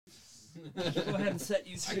Go ahead and set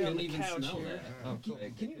you three on the even couch smell here. that. Oh,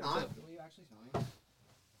 Can you not? Will you actually smell me?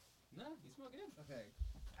 No, you smell good. Okay.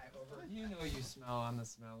 You know you smell on the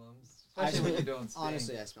smellums. Especially when you don't stink.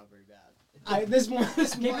 Honestly, I smell pretty bad. This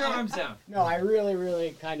Keep your arms down. No, I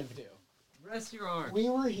really kind of do. Rest your arms. We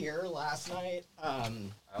were here last night. I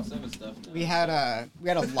also have a stuff now. We had a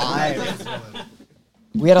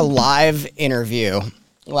live interview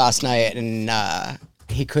last night, and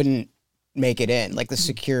he couldn't make it in. Like the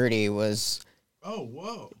security was. Oh,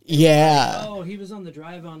 whoa. Yeah. Oh, he was on the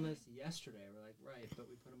drive on this yesterday. We're like, right, but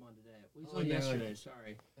we put him on today. He was on yesterday.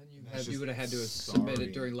 Sorry. And you would have had to have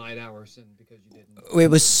submitted during light hours, and because you didn't.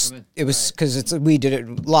 It was because we did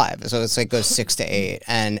it live, so it's like goes 6 to 8,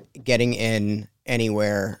 and getting in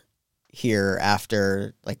anywhere here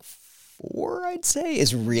after like 4, I'd say,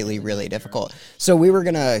 is really difficult. So we were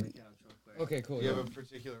gonna. Okay, cool. Do you have a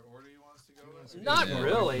particular order you want us to go in? Not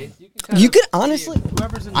really. You could honestly.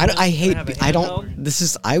 Whoever's in the I hate. have a I handheld. don't. This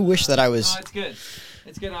is. I wish that I was. No, it's good.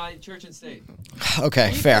 It's good. Church and state.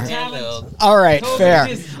 Okay, fair. Handheld. All right, Totally fair.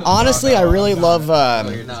 is- Honestly, I really love.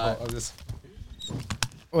 You're not. I'll just...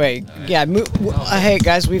 Wait, yeah. Hey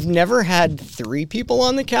guys, we've never had 3 people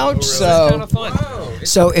on the couch, It's kind so of fun.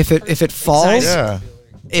 so if it falls, Yeah.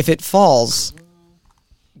 if it falls,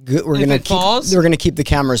 we're If gonna it falls? we're gonna keep the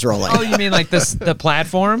cameras rolling. Oh, you mean like this? The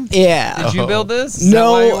platform? Yeah. Did you build this? Is that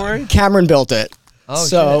why you're No, worried? Cameron built it. Oh,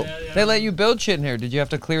 so shit. They let you build shit in here. Did you have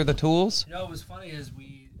to clear the tools? You know, what was funny is when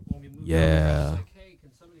we moved Yeah. over, I was like, hey,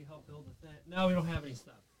 can somebody help build the thing? No, we don't have any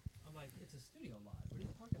stuff. I'm like, it's a studio lot. What are you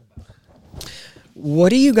talking about? what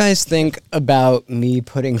do you guys think about me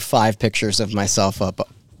putting 5 pictures of myself up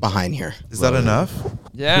behind here? Is that enough?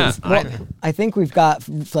 Yeah. I think we've got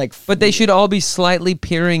like But they should all be slightly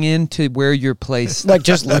peering into where you're placed. like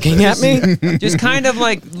just looking at me. Just kind of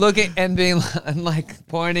like looking and being and like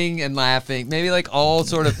pointing and laughing. Maybe like all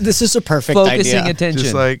sort of This is a perfect focusing idea. attention.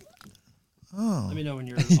 Just like, Let me know when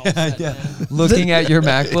you're all set, man. looking at your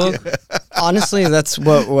MacBook. Honestly, that's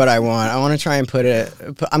what I want. I want to try and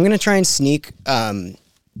I'm gonna try and sneak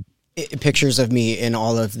pictures of me in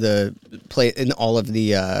all of the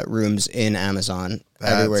rooms in Amazon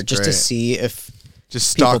That's everywhere, just to great. see if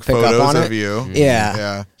just people stock pick up photos on of it. you. Yeah.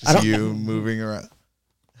 Yeah. I Just don't- you moving around.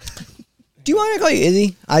 Do you want me to call you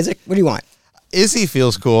Izzy? Isaac? What do you want? Izzy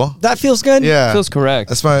feels cool. That feels good. Yeah. Feels correct.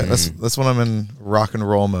 That's my that's when I'm in rock and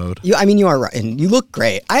roll mode. You are right, and you look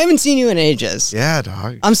great. I haven't seen you in ages. Yeah,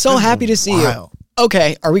 dog. I'm so It's been happy a to see while. you.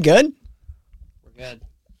 Okay, are we good? We're good.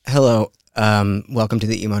 Hello. Welcome to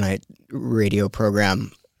the Emo Nite Radio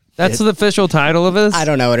program. That's the official title of this? I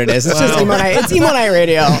don't know what it is. It's just Emo Nite. It's Emo Nite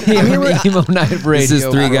Radio. I'm here with, Emo Nite Radio. This is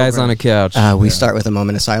 3 guys on a couch. we start with a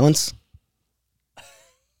moment of silence.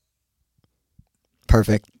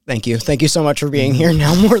 Perfect. Thank you. Thank you so much for being here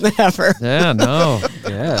now more than ever. Yeah, no.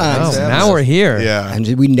 Yeah. Oh, thanks. now we're here. Yeah. And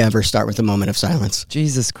we never start with a moment of silence.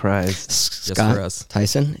 Jesus Christ. Scott, for us.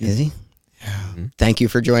 Tyson, Izzy, thank you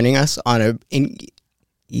for joining us on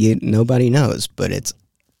nobody knows, but it's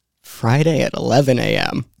Friday at 11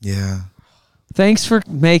 a.m. Yeah. Thanks for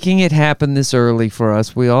making it happen this early for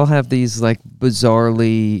us. We all have these like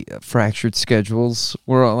bizarrely fractured schedules.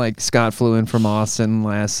 We're all like Scott flew in from Austin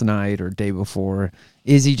last night or day before.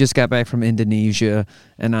 Izzy just got back from Indonesia,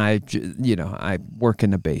 and I work in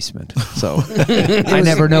the basement, so I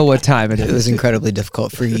never know what time it It was is. incredibly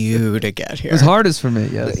difficult for you to get It here. was hardest for me,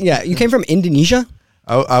 yes. Yeah, you came from Indonesia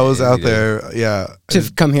I was out we did. there. Yeah.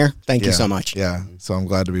 to come here. Thank you Yeah. so much Yeah. So I'm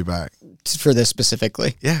glad to be back. for this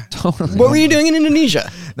specifically. Yeah. Totally. What were you doing in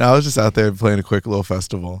Indonesia? No, I was just out there playing a quick little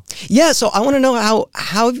festival. Yeah, so I want to know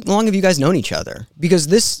how long have you guys known each other? Because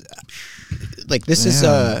this is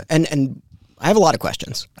and I have a lot of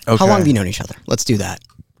questions. How Okay. long have you known each other? Let's do that.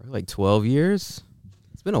 Probably like 12 years.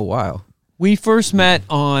 It's been a while. We first met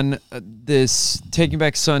on this Taking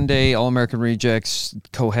Back Sunday All-American Rejects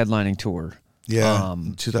co-headlining tour. Yeah.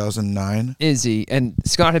 2009. Izzy and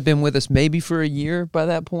Scott had been with us maybe for a year by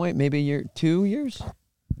that point, maybe a year, 2 years.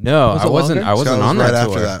 No, Was I it wasn't. longer? I wasn't Scott was on right that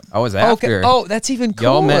after tour. that. I was after. Okay. Oh, that's even cooler.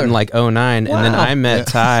 Y'all met in like 09, and then Wow. I met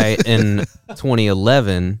Ty in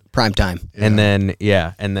 2011, Prime time. and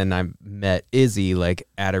then I met Izzy like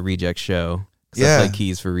at a Reject show. 'Cause Yeah. I play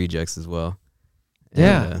keys for Rejects as well.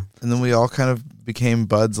 Yeah. And, And then we all kind of became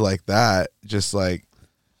buds like that, just like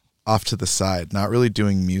off to the side, not really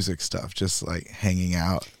doing music stuff, just like hanging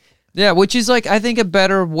out. Yeah, which is like I think a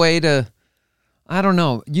better way to. I don't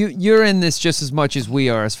know. You're in this just as much as we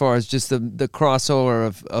are, as far as just the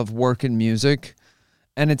crossover of work and music,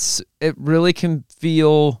 and it really can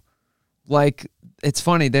feel like it's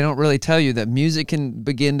funny, they don't really tell you that music can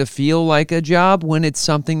begin to feel like a job when it's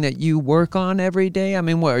something that you work on every day. I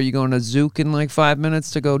mean, what, are you going to Zook in like 5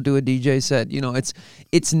 minutes to go do a DJ set? You know,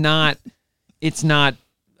 it's not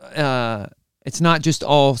just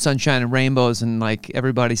all sunshine and rainbows and like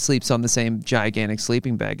everybody sleeps on the same gigantic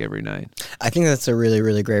sleeping bag every night. I think that's a really,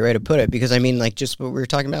 really great way to put it, because I mean, like, just what we were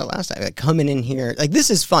talking about last time, like coming in here, like,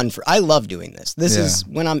 this is fun. I love doing this. This is,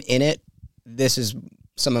 when I'm in it, this is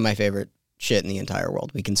some of my favorite shit in the entire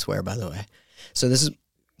world. We can swear, by the way. So this is,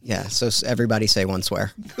 so everybody say one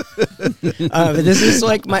swear. But this is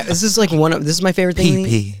like this is my favorite thing.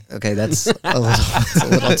 PP. Okay, that's a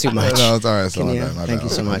little too much. No, it's all right. Thank you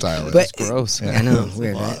so much. But But It's gross. I know,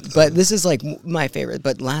 weird, right? But this is like my favorite.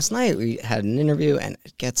 But last night we had an interview, and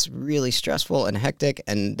it gets really stressful and hectic,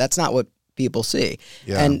 and that's not what people see.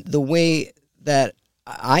 Yeah. And the way that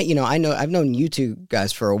I've known you two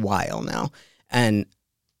guys for a while now, and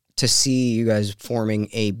to see you guys forming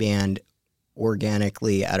a band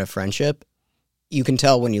organically out of friendship, you can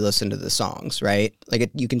tell when you listen to the songs, right?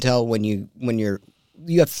 Like you can tell when you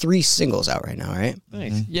have 3 singles out right now, right?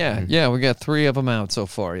 Nice. Yeah, we got 3 of them out so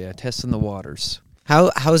far. Yeah, testing the waters.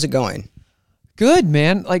 How's it going? Good,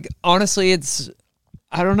 man. Like, honestly,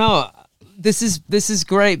 I don't know. This is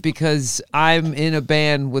great because I'm in a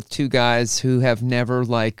band with 2 guys who have never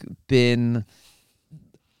like been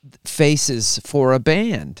faces for a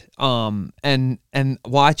band, and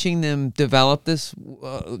watching them developing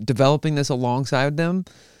this alongside them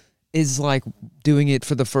is like doing it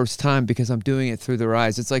for the first time, because I'm doing it through their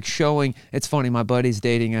eyes. It's like showing. It's funny, my buddy's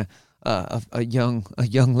dating a young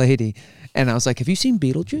lady, and I was like, have you seen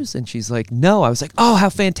Beetlejuice? And she's like, no. I was like, oh, how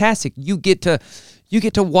fantastic. You get to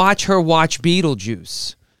watch her watch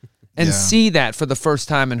Beetlejuice and see that for the first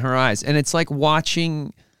time in her eyes. And it's like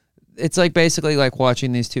basically like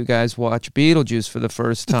watching these 2 guys watch Beetlejuice for the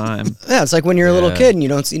first time. Yeah, it's like when you're a little kid and you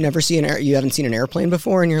haven't seen an airplane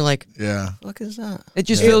before, and you're like, what is that? It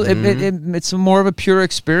just feels it's more of a pure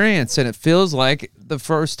experience, and it feels like the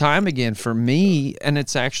first time again for me, and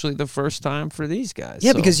it's actually the first time for these guys.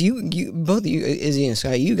 Yeah, because you both of you, Izzy and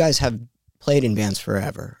Scott, you guys have played in bands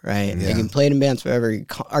forever, right? Yeah. Like, you've played in bands forever.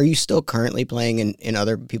 Are you still currently playing in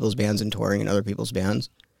other people's bands and touring in other people's bands?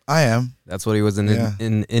 I am. That's what he was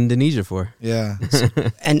in Indonesia for. Yeah.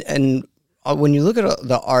 And when you look at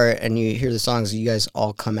the art and you hear the songs, you guys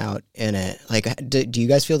all come out in it. Like, do you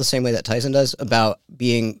guys feel the same way that Tyson does about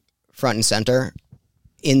being front and center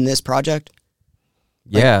in this project?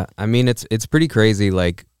 Yeah, I mean, it's pretty crazy,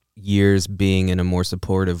 like, years being in a more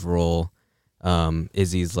supportive role.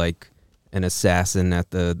 Izzy's like an assassin at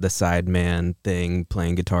the sideman thing,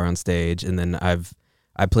 playing guitar on stage, and then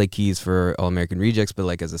I play keys for All American Rejects, but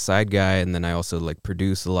like as a side guy, and then I also like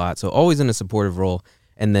produce a lot, so always in a supportive role.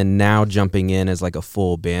 And then now jumping in as like a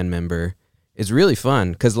full band member is really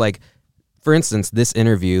fun, because like, for instance, this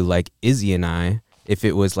interview, like Izzy and I, if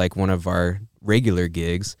it was like one of our regular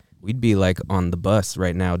gigs, we'd be like on the bus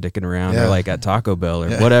right now dicking around, or like at Taco Bell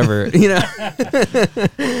or whatever, you know.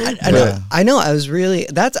 I know. I was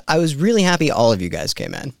really happy all of you guys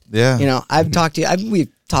came in. Yeah. You know, I've talked to you. We've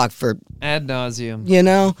talked for ad nauseum. You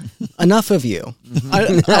know, enough of you.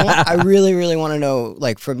 I really, really want to know,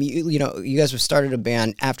 like, from you. You know, you guys have started a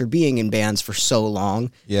band after being in bands for so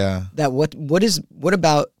long. Yeah. That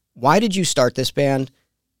why did you start this band?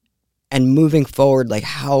 And moving forward, like,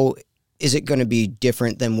 how is it going to be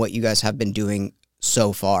different than what you guys have been doing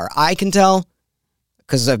so far? I can tell,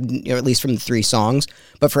 because at least from the 3 songs,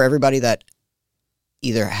 but for everybody that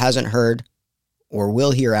either hasn't heard or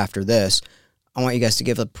will hear after this, I want you guys to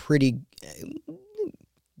give a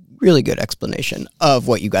really good explanation of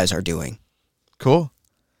what you guys are doing. Cool.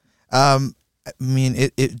 I mean,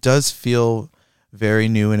 it does feel very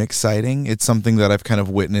new and exciting. It's something that I've kind of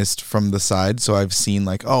witnessed from the side. So I've seen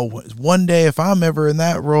like, oh, one day if I'm ever in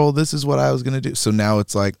that role, this is what I was going to do. So now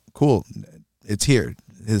it's like, cool, it's here.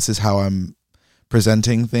 This is how I'm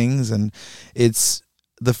presenting things. And it's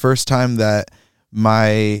the first time that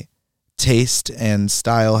my taste and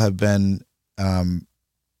style have been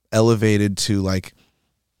elevated to like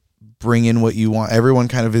bring in what you want. Everyone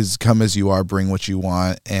kind of is come as you are, bring what you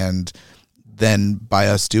want. And then by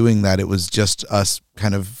us doing that, it was just us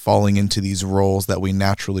kind of falling into these roles that we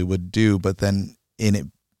naturally would do. But then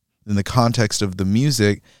in the context of the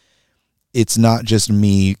music, it's not just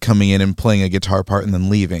me coming in and playing a guitar part and then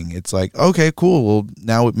leaving. It's like, okay, cool. Well,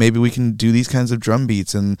 now maybe we can do these kinds of drum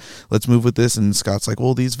beats and let's move with this. And Scott's like,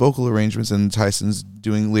 well, these vocal arrangements, and Tyson's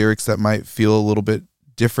doing lyrics that might feel a little bit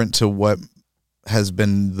different to what has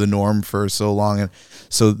been the norm for so long. And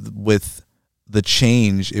so with the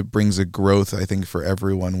change, it brings a growth, I think, for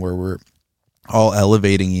everyone, where we're all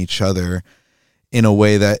elevating each other in a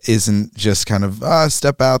way that isn't just kind of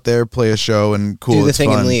step out there, play a show, and cool. Do the it's thing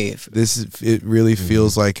fun. and leave. It really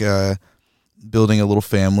feels like building a little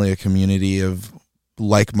family, a community of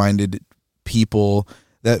like-minded people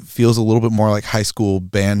that feels a little bit more like high school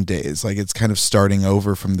band days. Like it's kind of starting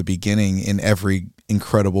over from the beginning in every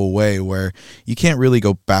incredible way, where you can't really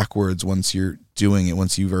go backwards once you're doing it.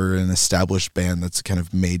 Once you've an established band that's kind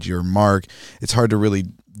of made your mark, it's hard to really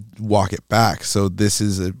walk it back. So this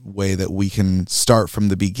is a way that we can start from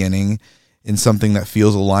the beginning in something that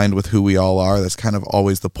feels aligned with who we all are. That's kind of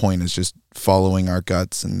always the point, is just following our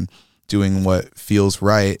guts and doing what feels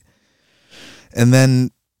right. And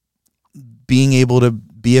then being able to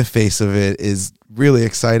be a face of it is really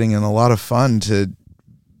exciting and a lot of fun to,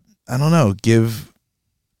 I don't know, give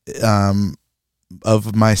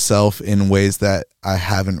of myself in ways that I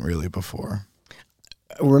haven't really before.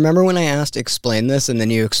 Remember when I asked explain this, and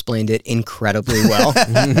then you explained it incredibly well?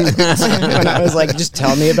 When I was like, just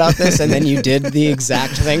tell me about this, and then you did the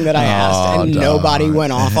exact thing that I asked, and nobody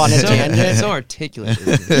went off on a tangent. So articulate.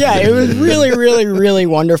 Yeah, it was really, really, really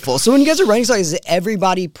wonderful. So when you guys are writing songs, is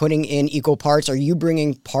everybody putting in equal parts? Are you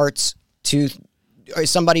bringing parts to, or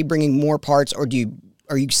is somebody bringing more parts, or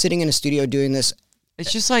are you sitting in a studio doing this?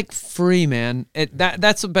 It's just like free, man.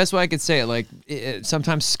 That's the best way I could say it. Like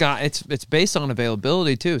sometimes Scott, it's based on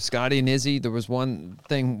availability too. Scotty and Izzy, there was one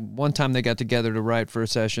time they got together to write for a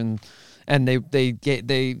session, and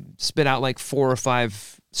they spit out like 4 or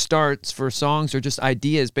 5 starts for songs or just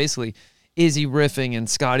ideas. Basically, Izzy riffing and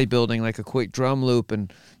Scotty building like a quick drum loop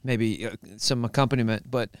and maybe some accompaniment,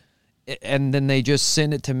 and then they just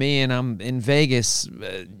send it to me, and I'm in Vegas,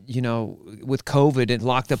 with COVID and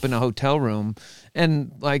locked up in a hotel room.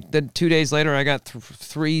 And like then 2 days later, I got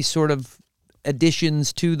 3 sort of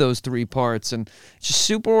additions to those 3 parts, and it's just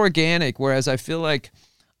super organic. Whereas I feel like,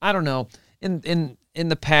 I don't know, in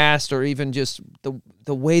the past, or even just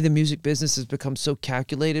the way the music business has become so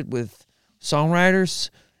calculated with songwriters,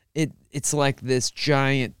 it's like this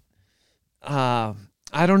giant.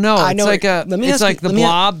 I don't know. It's like the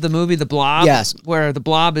Blob, the movie The Blob, yes, where the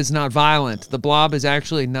Blob is not violent. The Blob is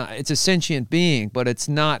actually not. It's a sentient being, but it's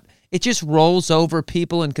not. It just rolls over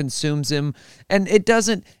people and consumes them, and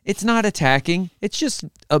it's not attacking. It's just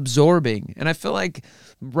absorbing. And I feel like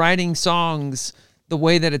writing songs, the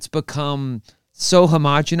way that it's become so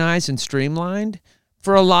homogenized and streamlined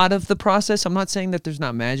for a lot of the process. I'm not saying that there's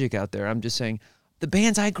not magic out there. I'm just saying the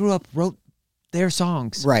bands I grew up wrote their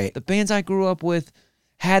songs. Right. The bands I grew up with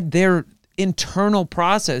had their internal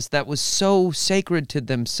process that was so sacred to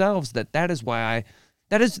themselves that is why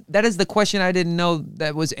that is the question I didn't know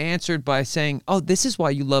that was answered by saying, oh, this is why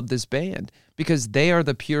you love this band, because they are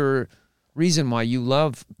the pure reason why you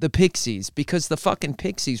love the Pixies, because the fucking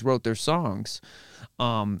Pixies wrote their songs.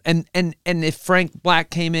 And if Frank Black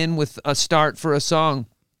came in with a start for a song,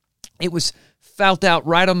 it was felt out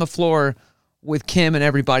right on the floor with Kim and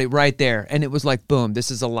everybody right there, and it was like, boom,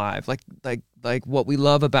 this is alive. Like what we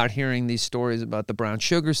love about hearing these stories about the Brown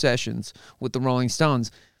Sugar sessions with the Rolling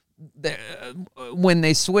Stones, when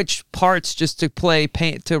they switch parts just to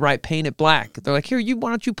write Paint It Black, they're like, here,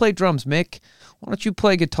 why don't you play drums, Mick? Why don't you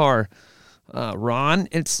play guitar, Ron?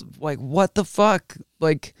 It's like, what the fuck?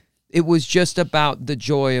 Like, it was just about the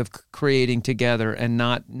joy of creating together and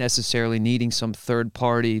not necessarily needing some third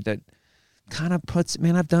party that kind of puts,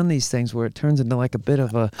 man, I've done these things where it turns into like a bit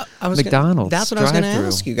of a McDonald's. That's what I was going to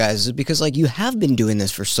ask you guys, is because like you have been doing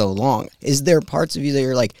this for so long. Is there parts of you that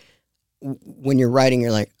you're like, when you're writing,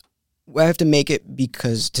 you're like, well, I have to make it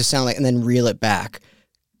because to sound like, and then reel it back,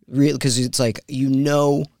 because it's like,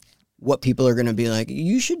 what people are going to be like,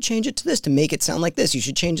 you should change it to this to make it sound like this. You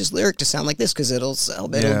should change this lyric to sound like this because it'll sell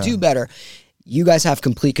better, it'll do better. You guys have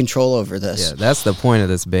complete control over this. Yeah, that's the point of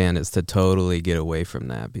this band, is to totally get away from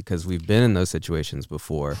that, because we've been in those situations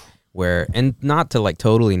before where, and not to like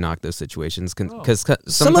totally knock those situations, because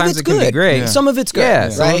sometimes it can be great. Yeah. Some of it's good. Yeah,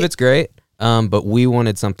 right? some of it's great. But we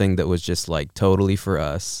wanted something that was just like totally for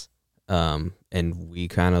us. And we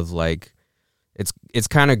kind of like, it's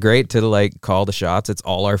kind of great to like call the shots. It's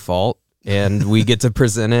all our fault. And we get to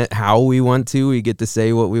present it how we want to. We get to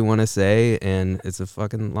say what we want to say, and it's a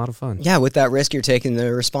fucking lot of fun. Yeah, with that risk, you're taking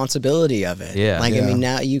the responsibility of it. Yeah. I mean,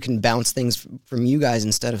 now you can bounce things from you guys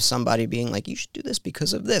instead of somebody being like, you should do this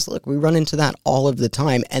because of this. Look, we run into that all of the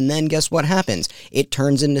time. And then guess what happens? It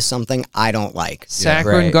turns into something I don't like.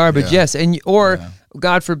 Saccharine garbage, yes. And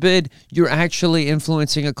God forbid, you're actually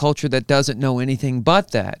influencing a culture that doesn't know anything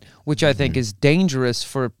but that, which I think is dangerous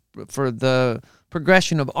for the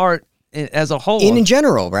progression of art as a whole. In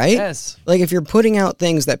general, right? Yes. Like if you're putting out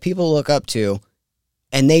things that people look up to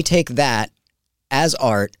and they take that as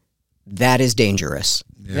art, that is dangerous.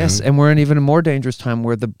 Yeah. Yes, and we're in even a more dangerous time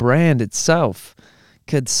where the brand itself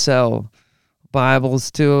could sell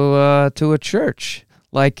Bibles to a church.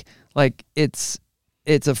 Like it's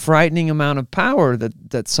a frightening amount of power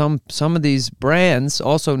that some of these brands,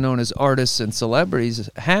 also known as artists and celebrities,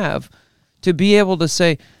 have to be able to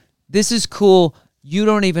say, this is cool. You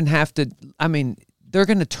don't even have to. I mean, they're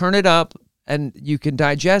going to turn it up and you can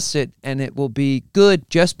digest it and it will be good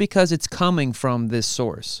just because it's coming from this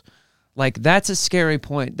source. Like, that's a scary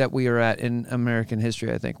point that we are at in American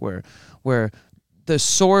history, I think, where the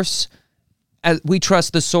source, we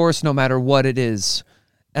trust the source no matter what it is,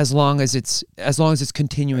 as long as it's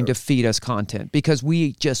continuing to feed us content, because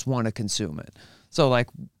we just want to consume it. So, like,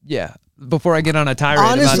 yeah. Before I get on a tirade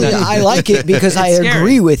honestly, about that, I like it because I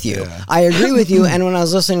agree with you. Yeah. I agree with you. And when I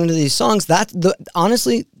was listening to these songs,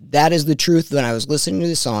 honestly, that is the truth. When I was listening to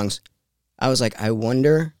these songs, I was like, I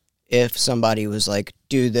wonder if somebody was like,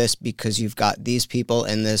 do this because you've got these people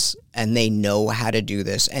in this and they know how to do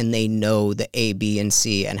this and they know the A, B, and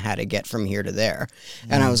C and how to get from here to there.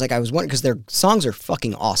 And I was like, I was wondering, because their songs are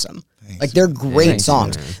fucking awesome. Thanks, like, they're great Thanks,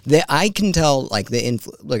 songs. I can tell, like,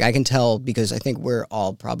 I can tell because I think we're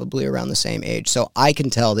all probably around the same age. So I can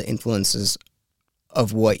tell the influences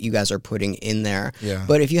of what you guys are putting in there. Yeah.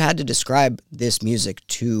 But if you had to describe this music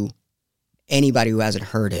to anybody who hasn't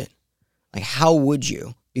heard it, like, how would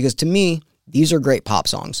you? Because to me, these are great pop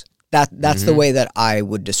songs. That's the way that I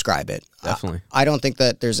would describe it. Definitely. I don't think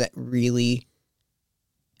that there's really,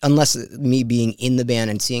 unless me being in the band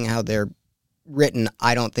and seeing how they're written,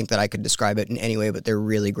 I don't think that I could describe it in any way, but they're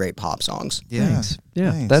really great pop songs. Yeah. Thanks.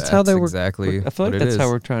 Yeah, Thanks. that's how they were. exactly I feel like what it that's is. how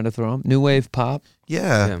we're trying to throw them. New wave pop.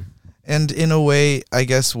 Yeah. Yeah. And in a way, I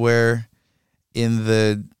guess, where in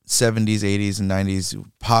the 70s, 80s, and 90s,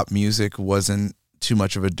 pop music wasn't too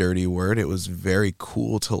much of a dirty word. It was very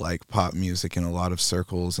cool to like pop music in a lot of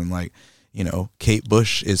circles, and like, you know, Kate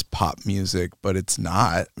Bush is pop music, but it's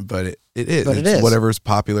not. But it is. But it's it is. whatever's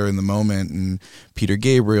popular in the moment, and Peter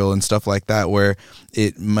Gabriel and stuff like that, where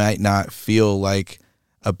it might not feel like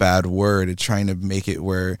a bad word. It's trying to make it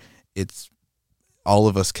where it's all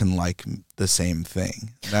of us can like the same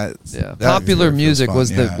thing. That Popular feels music fun,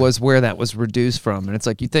 was was where that was reduced from, and it's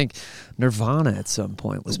like, you think Nirvana at some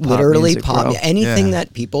point was pop Literally music, pop. bro. Anything Yeah.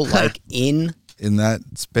 that people like in that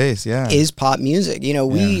space, yeah. is pop music. You know,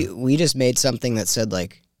 we just made something that said,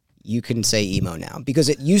 like, you can say emo now, because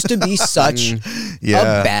it used to be such a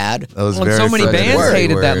bad. That was Well, very so many frustrating bands word.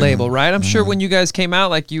 hated that Word. label, right? I'm sure when you guys came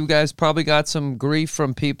out, like, you guys probably got some grief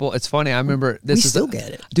from people. It's funny. I remember We still get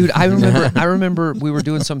it. dude. I remember we were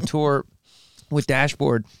doing some tour with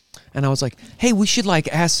Dashboard, and I was like, hey, we should like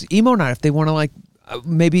ask Emo Nite if they want to like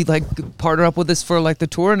maybe like partner up with us for like the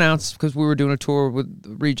tour announce, because we were doing a tour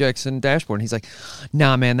with Rejects and Dashboard. And he's like,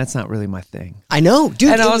 nah, man, that's not really my thing. I know,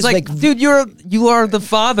 dude. And it I was like, dude, you are the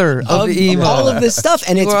father of emo. all of this stuff,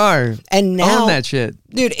 and You it's are. and now Own that shit.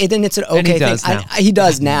 dude. Then it's an okay And he does thing. now. He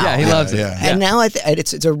does now. Yeah, he loves it. Yeah. And now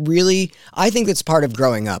it's a really, I think it's part of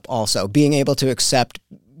growing up also, being able to accept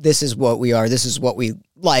this is what we are, this is what we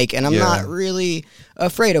like, and I'm not really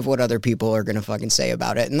afraid of what other people are going to fucking say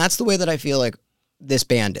about it. And that's the way that I feel like this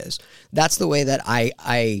band is. That's the way that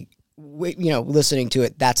I listening to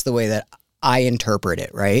it, that's the way that I interpret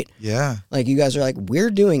it, right? Yeah. Like, you guys are like,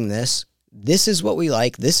 we're doing this. This is what we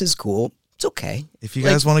like. This is cool. It's okay. If you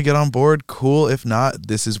guys want to get on board, cool. If not,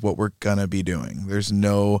 this is what we're gonna be doing. There's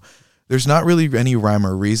not really any rhyme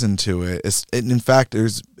or reason to it. In fact,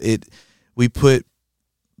 we put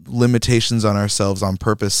limitations on ourselves on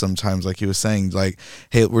purpose sometimes, like he was saying, like,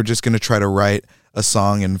 hey, we're just gonna try to write a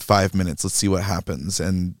song in 5 minutes. Let's see what happens.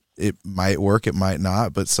 And it might work, it might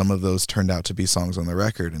not, but some of those turned out to be songs on the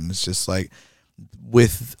record. And it's just like,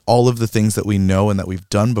 with all of the things that we know and that we've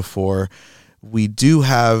done before, we do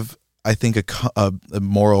have, I think, a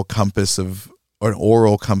moral compass or an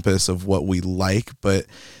oral compass of what we like, but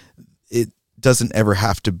it doesn't ever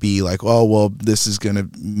have to be like, oh, well, this is going to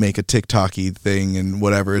make a TikTok-y thing and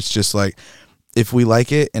whatever. It's just like, if we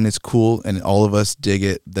like it and it's cool and all of us dig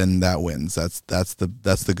it, then that wins. That's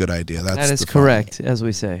the good idea. That is the fun. correct, as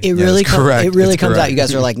we say. It really, correct. it really It's comes out. correct. You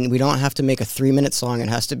guys are like, we don't have to make a 3-minute song. It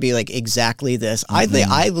has to be like exactly this. I think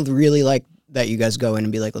I really like that you guys go in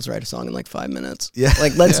and be like, let's write a song in like 5 minutes. Yeah.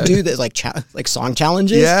 Like, let's do this, like like song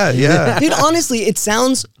challenges. Yeah. Dude, honestly, it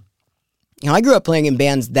sounds, I grew up playing in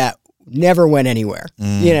bands that never went anywhere,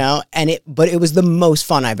 but it was the most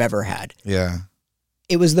fun I've ever had. Yeah.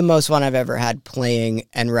 It was the most fun I've ever had playing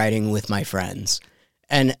and writing with my friends.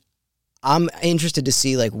 And I'm interested to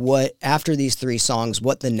see, like, what, after these 3 songs,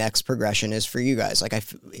 what the next progression is for you guys. Like,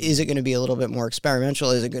 is it going to be a little bit more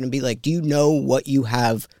experimental? Is it going to be like, do you know what you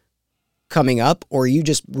have coming up, or are you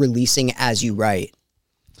just releasing as you write?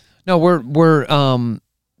 No, we're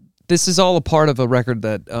this is all a part of a record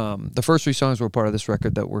that the first 3 songs were part of this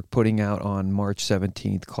record that we're putting out on March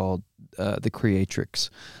 17th called The Creatrix.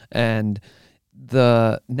 And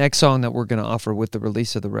the next song that we're going to offer with the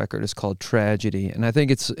release of the record is called Tragedy. And I think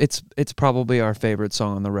it's probably our favorite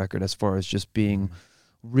song on the record as far as just being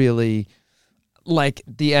really like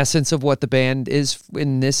the essence of what the band is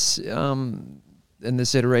in this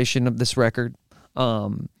iteration of this record.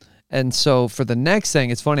 And so for the next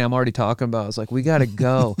thing, it's funny, I'm already talking about, I was like, we got to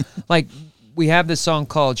go. Like, we have this song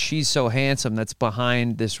called She's So Handsome that's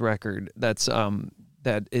behind this record. That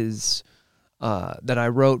I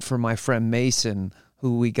wrote for my friend Mason,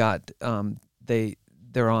 who we got,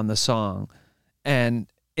 they're on the song. And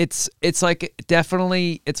it's like,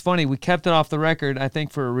 definitely, it's funny, we kept it off the record, I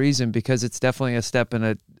think for a reason, because it's definitely a step in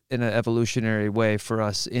an evolutionary way for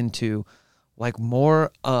us into like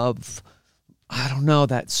more of, I don't know,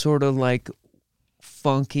 that sort of like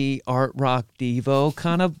funky art rock Devo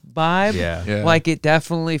kind of vibe. Yeah. Like it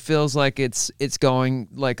definitely feels like it's going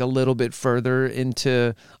like a little bit further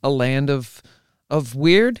into a land of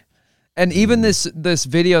weird. And even this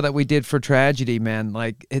video that we did for Tragedy, man,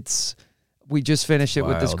 like we just finished it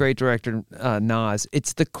with this great director, Nas.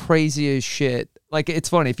 It's the craziest shit. Like, it's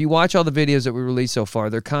funny. If you watch all the videos that we released so far,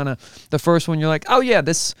 they're kind of, the first one, you're like, oh yeah,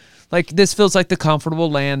 this feels like the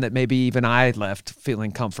comfortable land that maybe even I left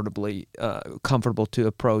feeling comfortable to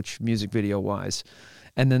approach music video wise.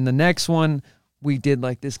 And then the next one, we did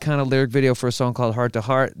like this kind of lyric video for a song called Heart to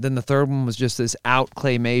Heart. Then the third one was just this out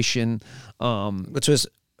claymation, Which was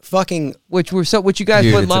fucking, which you guys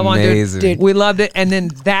Dude, put it's love amazing. on, dude. We loved it. And then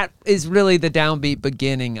that is really the downbeat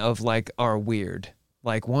beginning of like our weird.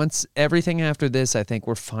 Like once everything after this, I think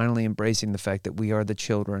we're finally embracing the fact that we are the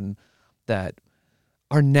children that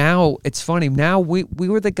are now, it's funny, now we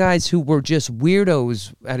were the guys who were just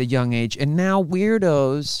weirdos at a young age, and now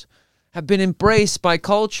weirdos have been embraced by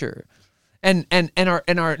culture and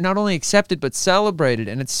are not only accepted but celebrated,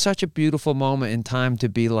 and it's such a beautiful moment in time to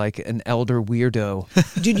be like an elder weirdo.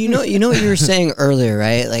 dude, you know what you were saying earlier,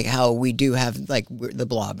 right? Like how we do have like the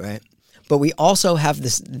Blob, right? But we also have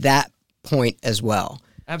that point as well.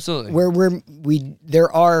 Absolutely. Where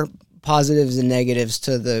there are positives and negatives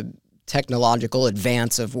to the technological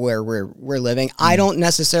advance of where we're living. I don't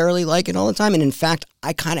necessarily like it all the time, and in fact,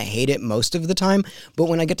 I kind of hate it most of the time. But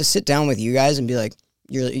when I get to sit down with you guys and be like,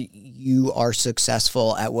 you are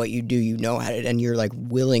successful at what you do, you know how to, and you're like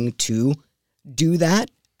willing to do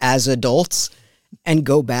that as adults and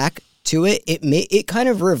go back to it, it kind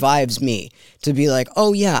of revives me to be like,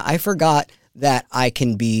 oh yeah, I forgot that I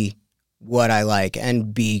can be what I like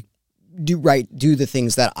and do the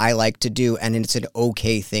things that I like to do, and it's an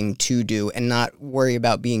okay thing to do, and not worry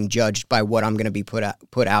about being judged by what I'm going to be put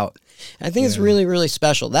out. And I think it's really, really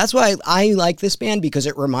special. That's why I like this band, because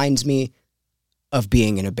it reminds me of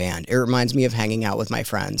being in a band. It reminds me of hanging out with my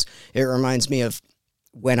friends. It reminds me of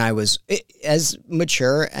when I was as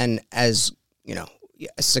mature and as,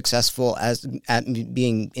 as successful at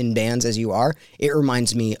being in bands as you are. It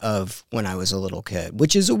reminds me of when I was a little kid,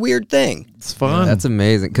 which is a weird thing. It's fun. That's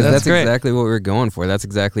amazing, because that's great. exactly what we were going for. That's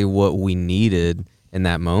exactly what we needed in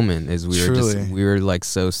that moment. Is we were like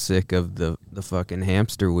so sick of the fucking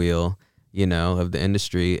hamster wheel, of the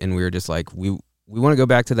industry, and we were just like we want to go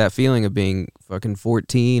back to that feeling of being fucking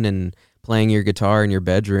 14 and playing your guitar in your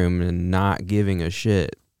bedroom and not giving a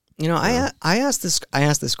shit. I asked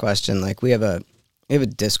this question. Like we have a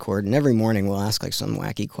Discord, and every morning we'll ask like some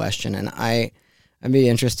wacky question, and I'd be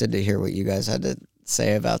interested to hear what you guys had to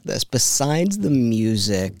say about this. Besides the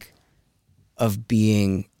music of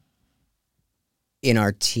being in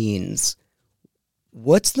our teens,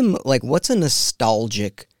 what's a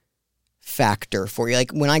nostalgic factor for you?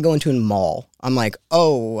 Like when I go into a mall, I'm like,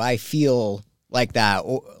 oh, I feel like that,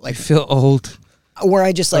 or like I feel old, or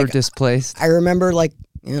I just like or displaced. I remember like,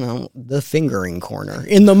 the fingering corner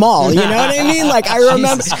in the mall. You know what I mean? Like, I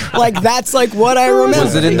remember, like, that's like what I remember.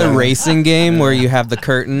 Was it in the racing game where you have the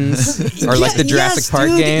curtains, or like the Jurassic Park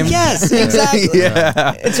dude, game? Yes, exactly.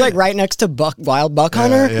 Yeah. It's like right next to Wild Buck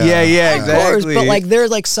Hunter. Yeah, Of course, exactly. but like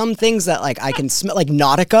there's like some things that like I can smell, like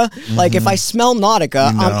Nautica. Like if I smell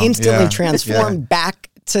Nautica, I'm instantly transformed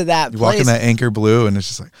back to that You place. walk in that Anchor Blue, and it's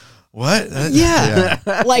just like, what? Yeah.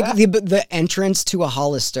 Like the entrance to a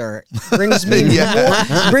Hollister brings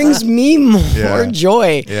me more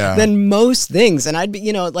joy than most things. And I'd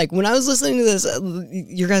be, like when I was listening to this,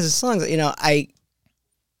 your guys' songs, I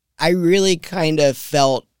really kind of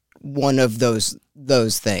felt one of those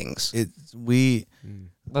things.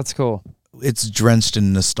 That's cool. It's drenched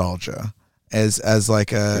in nostalgia as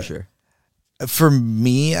like a, For sure. For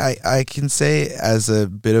me, I can say as a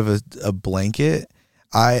bit of a blanket,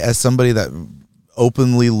 as somebody that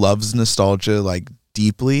openly loves nostalgia like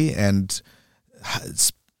deeply and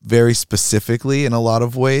very specifically in a lot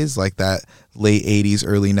of ways, like that late 80s,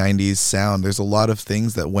 early 90s sound, there's a lot of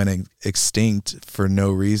things that went extinct for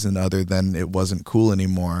no reason other than it wasn't cool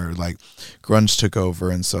anymore. Like grunge took over,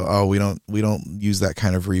 and so we don't use that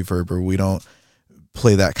kind of reverb, or we don't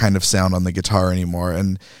play that kind of sound on the guitar anymore.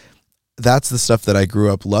 And that's the stuff that I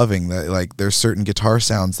grew up loving, that like there's certain guitar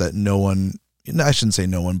sounds that no one, I shouldn't say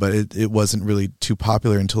no one, but it wasn't really too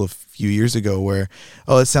popular until a few years ago, where,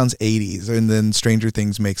 it sounds 80s. And then Stranger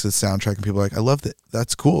Things makes a soundtrack and people are like, I love that.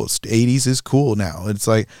 That's cool. 80s is cool now. It's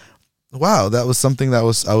like, wow, that was something that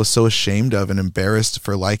I was so ashamed of and embarrassed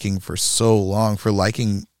for liking for so long, for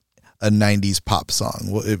liking a 90s pop song.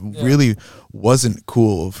 Well, it really wasn't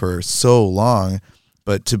cool for so long,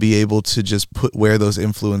 but to be able to just wear those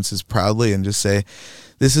influences proudly and just say,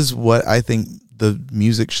 this is what I think the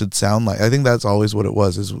music should sound like. I think that's always what it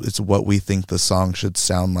was, is it's what we think the song should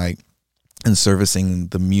sound like, and servicing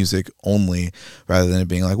the music only, rather than it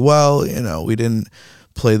being like, well, we didn't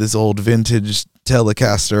play this old vintage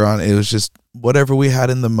Telecaster on. It was just whatever we had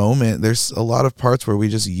in the moment. There's a lot of parts where we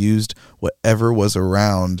just used whatever was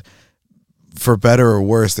around, for better or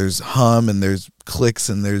worse. There's hum and there's clicks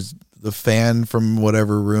and there's the fan from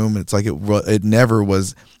whatever room. It's like it never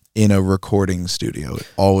was in a recording studio.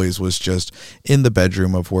 It always was just in the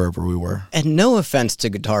bedroom of wherever we were. And no offense to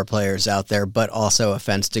guitar players out there, but also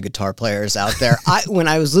offense to guitar players out there. When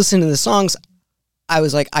I was listening to the songs, I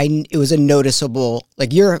was like, it was a noticeable,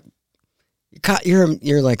 like you're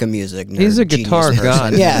like a music nerd. He's a guitar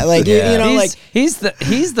god. Yeah, like like he's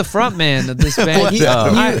the front man of this band.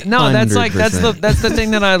 That's 100%. that's the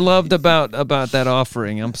thing that I loved about that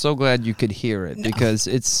offering. I'm so glad you could hear it, because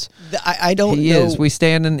it's I don't he know. is. We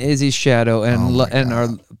stand in Izzy's shadow and are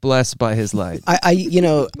blessed by his light.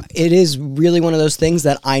 It is really one of those things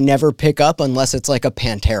that I never pick up unless it's like a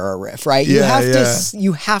Pantera riff, right? You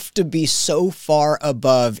have to be so far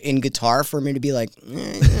above in guitar for me to be like,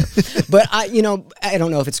 but I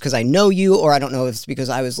don't know if it's because I know you, or I don't know if it's because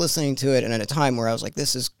I was listening to it and at a time where I was like,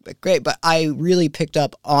 this is great, but I really picked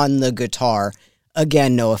up on the guitar.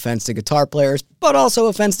 Again, no offense to guitar players, but also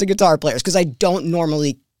offense to guitar players, because I don't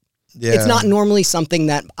normally, it's not normally something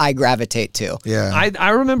that I gravitate to. Yeah. I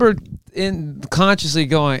remember consciously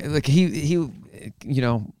going, like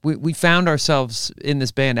we found ourselves in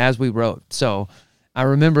this band as we wrote. So I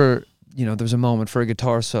remember, there was a moment for a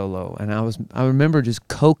guitar solo, and I remember just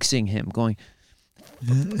coaxing him, going,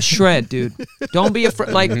 shred, dude. Don't be afraid.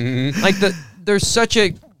 There's such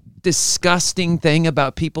a disgusting thing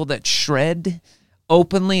about people that shred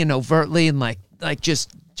openly and overtly, and like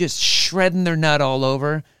just shredding their nut all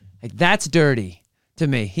over. Like, that's dirty to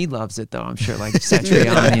me. He loves it though, I'm sure, like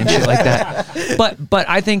Satriani and shit like that. But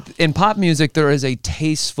I think in pop music there is a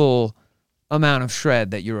tasteful amount of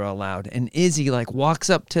shred that you're allowed, and Izzy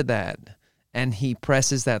walks up to that and he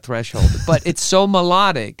presses that threshold, but it's so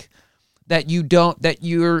melodic that you're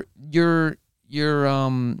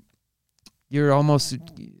almost,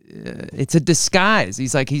 it's a disguise.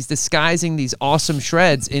 He's disguising these awesome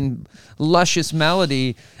shreds in luscious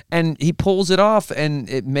melody, and he pulls it off, and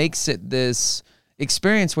it makes it this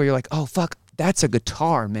experience where you're like, oh fuck, that's a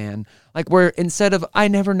guitar, man. Like, where instead of, I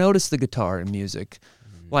never noticed the guitar in music.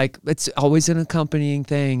 Like, it's always an accompanying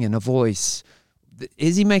thing and a voice.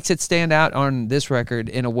 Izzy makes it stand out on this record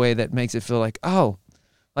in a way that makes it feel like, oh,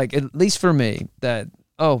 like, at least for me, that,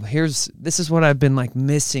 oh, this is what I've been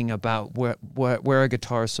missing about where a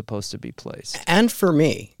guitar is supposed to be placed. And for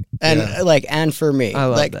me. And for me. I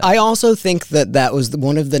love that. I also think that was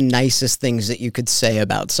one of the nicest things that you could say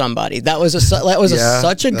about somebody. That was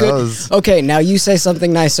such a good. Okay, now you say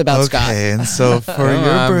something nice about Scott. Okay, and so for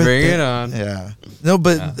your birthday, bring it on. Yeah. No,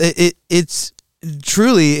 but it's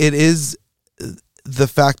truly, it is the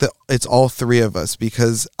fact that it's all three of us,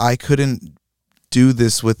 because I couldn't do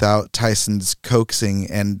this without Tyson's coaxing,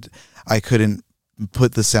 and I couldn't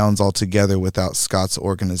put the sounds all together without Scott's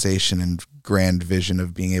organization and grand vision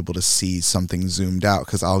of being able to see something zoomed out,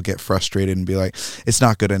 because I'll get frustrated and be like, it's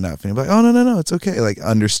not good enough, and he'll be like, oh no, it's okay. Like,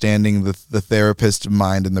 understanding the therapist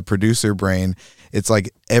mind and the producer brain, it's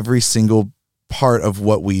like every single part of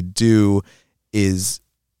what we do is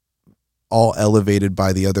all elevated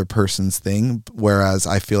by the other person's thing, whereas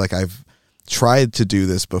I feel like I've tried to do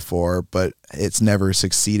this before, but it's never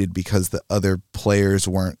succeeded because the other players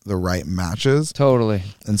weren't the right matches. Totally.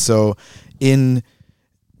 And so in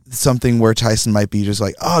something where Tyson might be just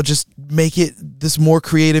like, oh, just make it this more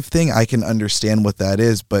creative thing, I can understand what that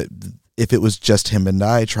is. But if it was just him and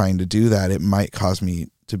I trying to do that, it might cause me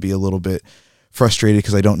to be a little bit frustrated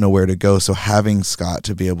because I don't know where to go. So having Scott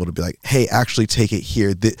to be able to be like, hey, actually take it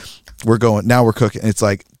here. We're cooking. It's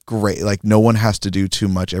like, great. Like no one has to do too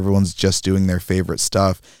much. Everyone's just doing their favorite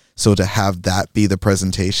stuff. So to have that be the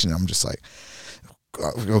presentation, I'm just like,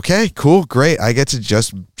 okay, cool, great. I get to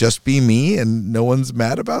just be me, and no one's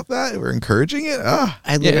mad about that. We're encouraging it.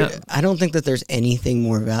 I don't think that there's anything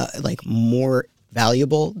more more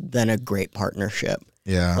valuable than a great partnership.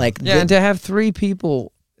 Yeah. And to have 3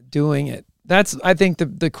 people doing it. That's, I think,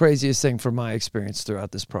 the craziest thing from my experience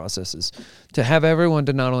throughout this process is to have everyone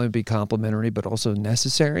to not only be complimentary, but also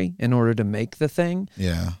necessary in order to make the thing.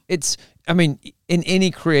 Yeah. In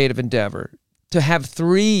any creative endeavor, to have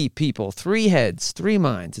 3 people, 3 heads, 3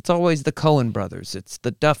 minds. It's always the Coen brothers. It's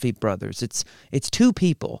the Duffy brothers. It's 2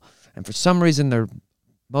 people. And for some reason, they're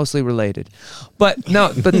mostly related. But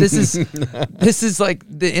this is like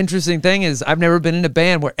the interesting thing is I've never been in a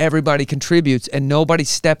band where everybody contributes and nobody's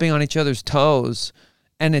stepping on each other's toes,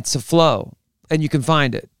 and it's a flow and you can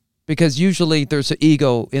find it, because usually there's an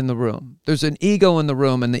ego in the room. There's an ego in the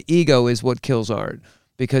room, and the ego is what kills art,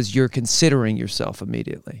 because you're considering yourself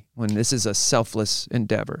immediately when this is a selfless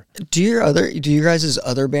endeavor. Do you guys'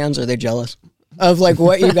 other bands, are they jealous of like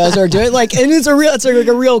what you guys are doing? Like, and it's like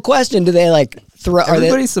a real question. Do they like throw?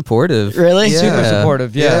 Everybody's supportive. Really? Yeah. Super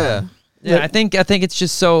supportive. Yeah. I think it's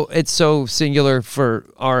just so singular for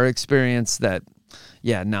our experience that,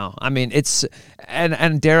 no. I mean, it's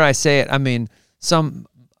and dare I say it? I mean,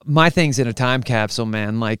 my thing's in a time capsule,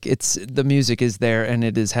 man. Like the music is there, and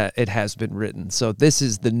it has been written. So this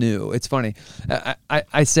is the new. It's funny.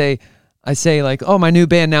 I say like, oh, my new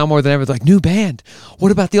band now more than ever. Like, new band.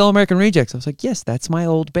 What about the All American Rejects? I was like, yes, that's my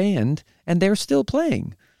old band, and they're still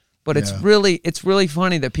playing. But it's really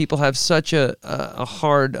funny that people have such a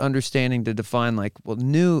hard understanding to define, like, well,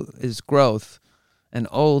 new is growth, and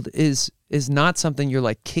old is not something you're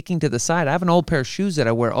like kicking to the side. I have an old pair of shoes that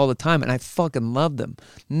I wear all the time, and I fucking love them.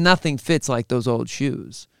 Nothing fits like those old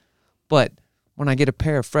shoes. But when I get a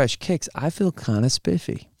pair of fresh kicks, I feel kind of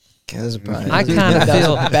spiffy. I kind of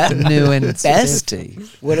feel new and spiffy.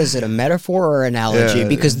 What is it, a metaphor or analogy? Yeah.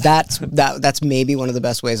 Because that's maybe one of the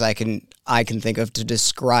best ways I can think of to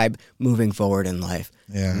describe moving forward in life.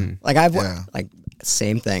 Yeah. Like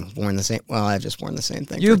same thing. I've just worn the same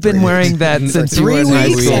thing. You've been wearing that since 3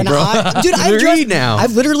 weeks, and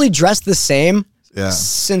I've literally dressed the same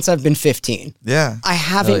since I've been 15. Yeah. I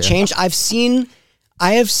haven't changed. I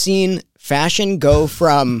have seen fashion go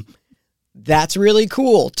from that's really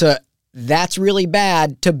cool to that's really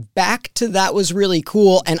bad to back to that was really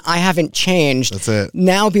cool, and I haven't changed. That's it.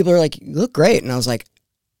 Now people are like, you look great. And I was like,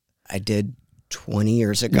 I did 20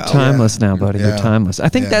 years ago. You're timeless now, buddy. Yeah. You're timeless. I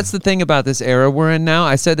think that's the thing about this era we're in now.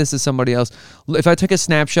 I said this to somebody else. If I took a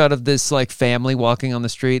snapshot of this like family walking on the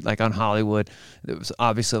street, like on Hollywood, it was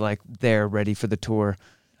obviously like they're ready for the tour.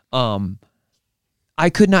 I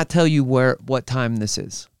could not tell you what time this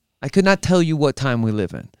is. I could not tell you what time we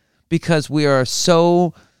live in, because we are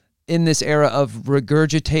so in this era of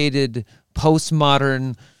regurgitated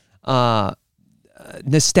postmodern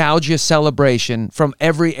nostalgia celebration from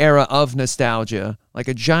every era of nostalgia, like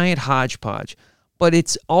a giant hodgepodge. But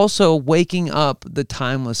it's also waking up the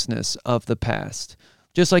timelessness of the past.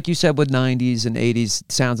 Just like you said with 90s and 80s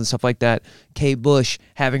sounds and stuff like that. Kate Bush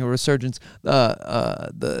having a resurgence.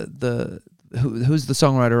 Who's the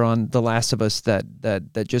songwriter on The Last of Us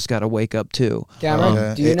that just got to wake up too?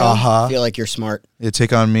 Cameron, do you know? I feel like you're smart.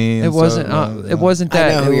 Take on Me. It wasn't. It wasn't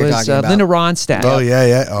that. I know who you're talking about. Linda Ronstadt. Oh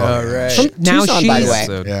yeah. Oh right. From Now Tucson, by the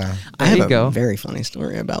way. Yeah. I have go. a very funny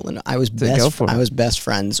story about Linda. I was Go for it. best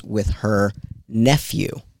friends with her nephew.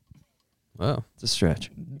 Wow. It's a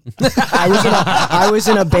stretch. I was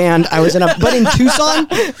in a band. But in Tucson,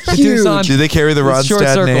 huge. Tucson. Do they carry the It's short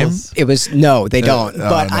Ronstadt name? circles. It was no, they don't.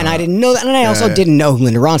 But no. and I didn't know that, and I also didn't know who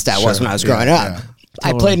Linda Ronstadt was when I was growing up. Yeah.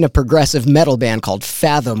 I played in a progressive metal band called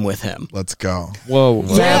Fathom with him. Let's go. Whoa.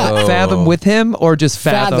 Yeah. Fathom with him or just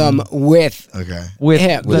Fathom with Okay. with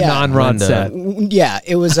him. the Yeah. non-Ronstadt? Yeah,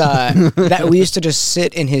 it was that we used to just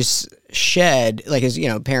sit in his shed, like his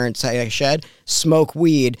parents had a shed, smoke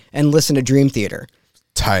weed, and listen to Dream Theater.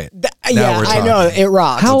 Tight. Yeah, we're I know talking. it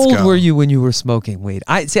rocks. How old go. were you when you were smoking weed?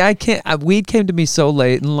 I can't. Weed came to me so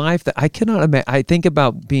late in life that I cannot imagine. I think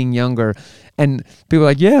about being younger, and people are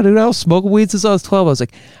like, "Yeah, dude, I was smoking weed since I was 12." I was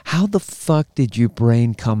like, "How the fuck did your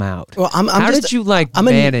brain come out? Well, How did you I'm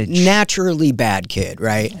manage?" a naturally bad kid,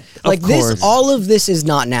 right? Like course. all of this is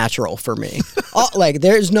not natural for me.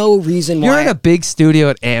 There's no reason why. You're in a big studio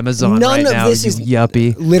at Amazon None right of now, this you is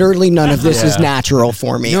yuppie. Literally, none of this is natural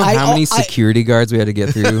for me. You know how many security guards we had to get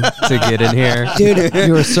through to get in here? dude?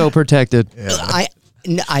 You were so protected.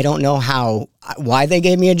 I don't know why they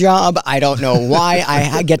gave me a job. I don't know why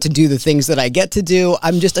I get to do the things that I get to do.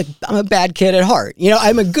 I'm a bad kid at heart.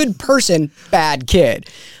 I'm a good person, bad kid.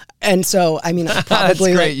 And so, I mean, I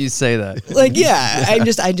probably That's great you say that. yeah,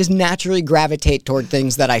 I just naturally gravitate toward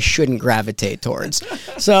things that I shouldn't gravitate towards.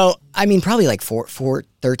 So, I mean, probably like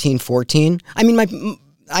 13, 14. I mean,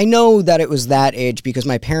 I know that it was that age because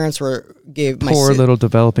my parents gave my poor little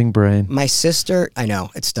developing brain. My sister, I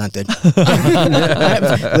know it's stunted.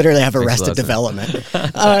 I literally have arrested development.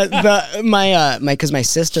 Because my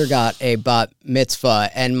sister got a bat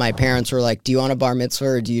mitzvah, and my parents were like, "Do you want a bar mitzvah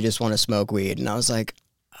or do you just want to smoke weed?" And I was like,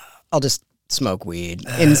 "I'll just smoke weed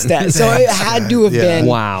instead." So it had to have been.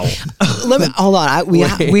 Wow. Hold on.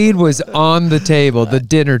 Weed was on the table, the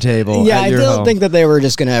dinner table. Yeah, at I your don't home. think that they were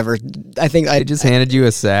just gonna ever. I think They just handed you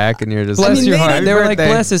a sack and you're just Bless mean, your maybe- heart. They were like,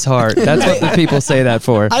 bless his heart. That's what the people say that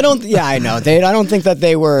for. I don't. Yeah, I know. I don't think that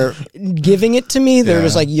they were giving it to me. They're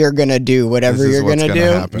just like, "You're gonna do whatever This is you're what's gonna do."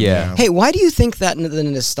 happen, Yeah. Hey, why do you think that the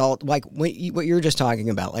nostalgia, like what you were just talking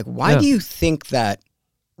about, like why do you think that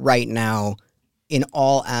right now, in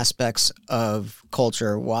all aspects of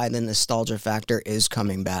culture, why the nostalgia factor is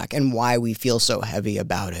coming back and why we feel so heavy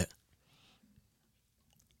about it?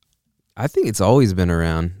 I think it's always been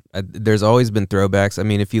around. There's always been throwbacks. I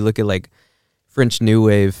mean, if you look at like French New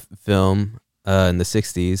Wave film in the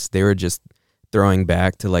 60s, they were just throwing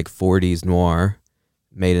back to like 40s noir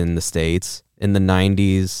made in the States. In the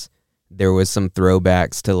 90s, there was some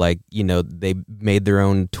throwbacks to like, they made their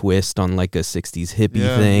own twist on like a 60s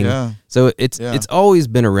hippie thing. Yeah. So it's always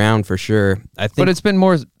been around for sure. I think But it's been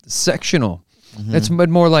more sectional. It's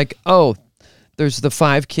been more like, oh, there's the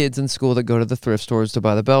 5 kids in school that go to the thrift stores to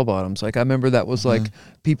buy the bell bottoms. Like I remember that was like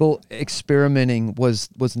people experimenting was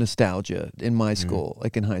nostalgia in my school,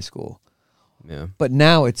 like in high school. yeah. But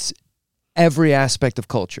now it's every aspect of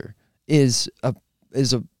culture is a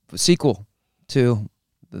sequel to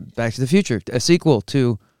Back to the Future, a sequel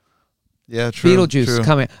to True. Beetlejuice True.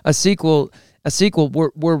 coming, a sequel.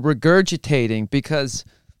 We're regurgitating because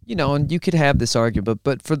and you could have this argument,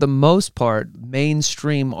 but for the most part,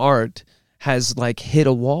 mainstream art has like hit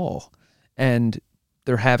a wall, and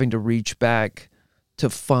they're having to reach back to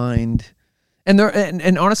find. And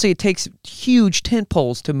honestly, it takes huge tent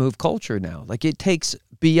poles to move culture now. Like it takes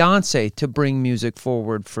Beyonce to bring music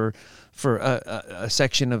forward for a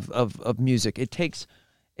section of music. It takes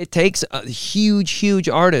a huge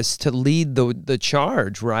artist to lead the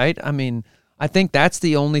charge, right? I mean, I think that's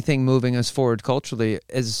the only thing moving us forward culturally,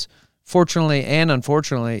 is fortunately and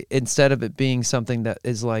unfortunately, instead of it being something that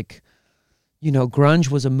is like,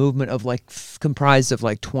 grunge was a movement of like comprised of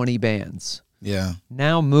like 20 bands. Yeah.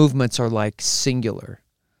 Now movements are like singular,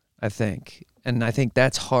 I think. And I think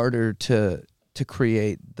that's harder to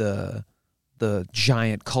create the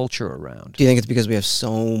giant culture around. Do you think it's because we have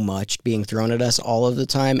so much being thrown at us all of the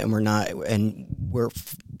time, and we're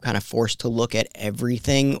kind of forced to look at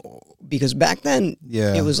everything? Because back then,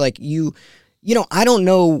 it was like I don't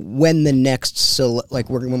know when the next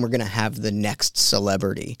when we're gonna have the next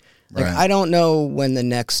celebrity. Like Right. I don't know when the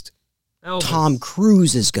next Elvis. Tom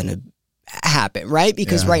Cruise is gonna happen, right?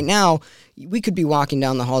 Because right now we could be walking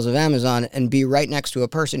down the halls of Amazon and be right next to a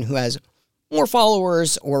person who has more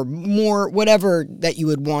followers or more whatever that you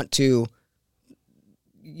would want to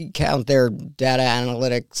count their data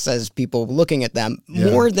analytics as people looking at them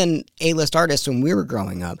more than A-list artists when we were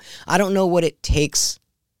growing up. I don't know what it takes.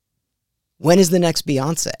 When is the next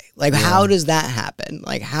Beyonce? Like, how does that happen?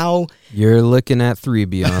 Like, how? You're looking at 3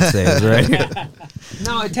 Beyoncés, right?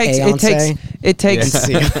 No, it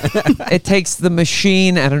takes the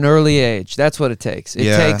machine at an early age. That's what it takes.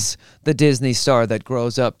 It takes the Disney star that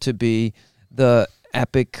grows up to be the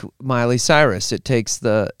epic Miley Cyrus. It takes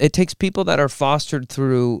people that are fostered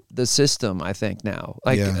through the system, I think now.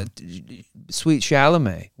 Like Sweet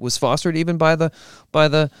Chalamet was fostered even by the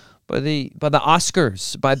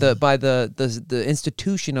Oscars, by the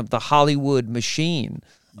institution of the Hollywood machine.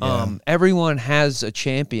 Everyone has a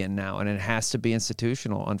champion now, and it has to be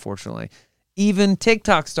institutional, unfortunately. Even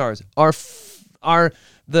TikTok stars are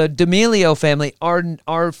the D'Amelio family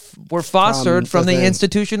were fostered from the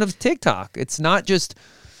institution of TikTok. It's not just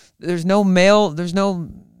there's no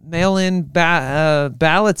mail-in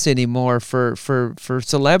ballots anymore for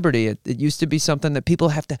celebrity. It used to be something that people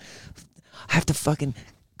have to fucking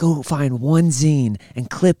go find one zine and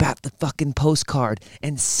clip out the fucking postcard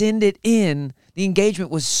and send it in. The engagement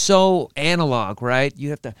was so analog, right? You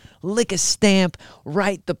have to lick a stamp,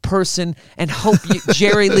 write the person, and hope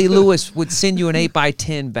Jerry Lee Lewis would send you an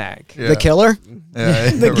 8x10 back. The Killer?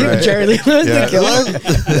 The right. Jerry Lee Lewis, Yeah. the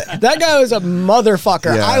killer. That guy was a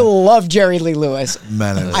motherfucker. Yeah. I love Jerry Lee Lewis.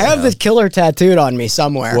 Menace. I have the killer tattooed on me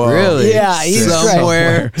somewhere. Whoa. Really? Yeah, he's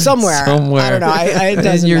Somewhere. great. Somewhere. I don't know. It in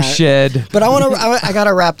doesn't your matter. shed. But I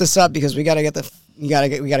gotta wrap this up because we gotta get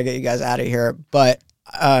you guys out of here. But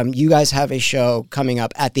you guys have a show coming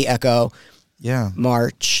up at the Echo, Yeah.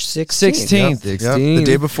 March 16th. 16th. Yep. 16. The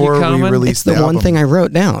day before You we coming? released It's the one album. thing I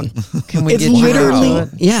wrote down. Can we It's get you literally, to it?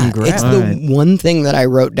 yeah, Congrats. it's the one thing that I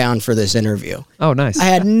wrote down for this interview. Oh, nice. I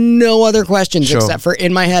had no other questions Sure. except for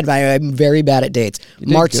in my head. I'm very bad at dates. did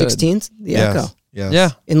March good. 16th, the Yes. Echo Yes. Yeah.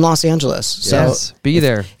 in Los Angeles. So Yes. Be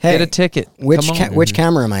there. hey, Get a ticket. which Come on. which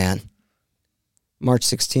camera am I on? March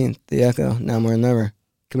 16th, the Echo. Now more than ever.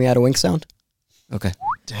 Can we add a wink sound? Okay.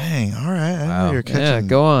 Dang. All right. I Wow. know you're catching. Yeah,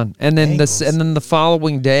 go on. And then angles. the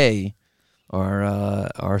following day,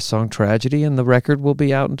 our song "Tragedy" and the record will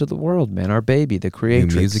be out into the world. Man, our baby, the New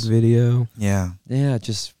creatrix. music video. Yeah. Yeah,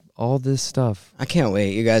 just all this stuff. I can't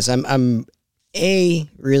wait, you guys. I'm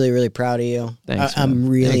really, really proud of you. Thanks, I'm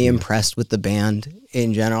really Thank you. impressed with the band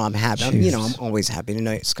in general. I'm happy. I'm Cheers. always happy to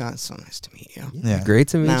know you, Scott. It's so nice to meet you. Yeah. Great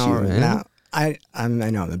to meet Now, you, man. now I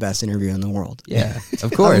know I'm the best interview in the world. Yeah,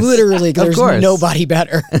 of course. Literally, there's course. nobody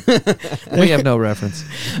better. We have no reference.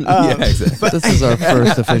 Yeah, exactly. This is our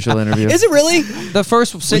first official interview. Is it really? The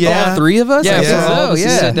first sit Yeah. All three of us? Yeah, I guess for all so, of us to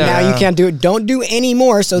yeah. sit down. Now you can't do it. Don't do any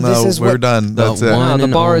more. So No, this is we're what. done. That's it. one. Wow, the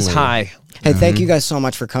and bar is only. high. Hey, thank you guys so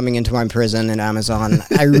much for coming into my prison in Amazon.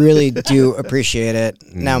 I really do appreciate it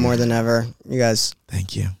now more than ever. You guys,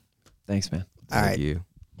 Thank you. Thanks, man. all right. Thank you.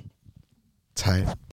 Tight.